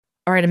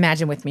All right,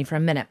 imagine with me for a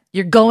minute.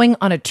 You're going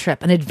on a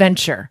trip, an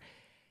adventure.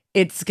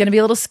 It's going to be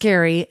a little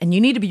scary and you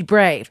need to be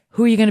brave.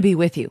 Who are you going to be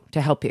with you to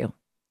help you?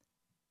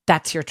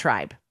 That's your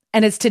tribe.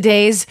 And it's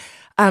today's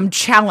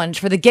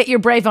challenge for the Get Your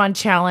Brave On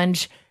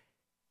challenge.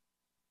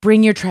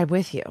 Bring your tribe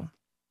with you.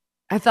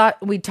 I thought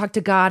we'd talk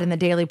to God in the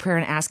daily prayer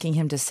and asking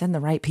him to send the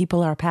right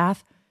people our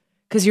path,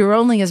 because you're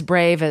only as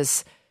brave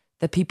as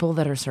the people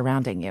that are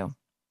surrounding you.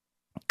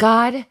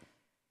 God,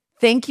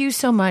 thank you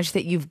so much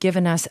that you've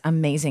given us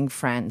amazing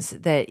friends,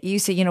 that you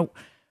say,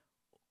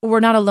 we're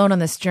not alone on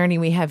this journey.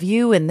 We have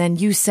you, and then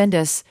you send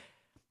us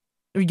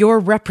your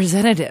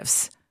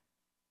representatives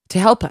to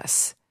help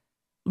us.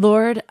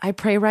 Lord, I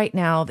pray right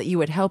now that you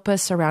would help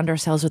us surround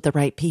ourselves with the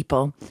right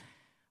people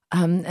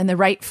and the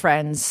right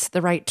friends,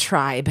 the right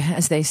tribe,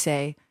 as they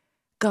say.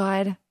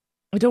 God,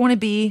 I don't want to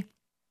be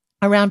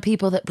around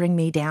people that bring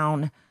me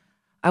down.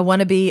 I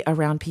want to be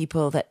around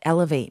people that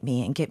elevate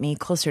me and get me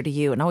closer to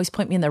you and always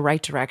point me in the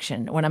right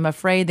direction. When I'm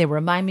afraid, they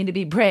remind me to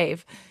be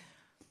brave.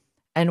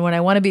 And when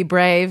I want to be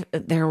brave,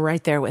 they're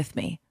right there with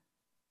me.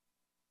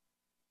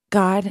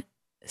 God,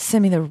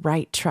 send me the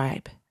right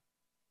tribe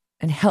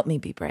and help me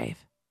be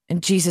brave.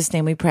 In Jesus'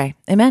 name we pray.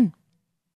 Amen.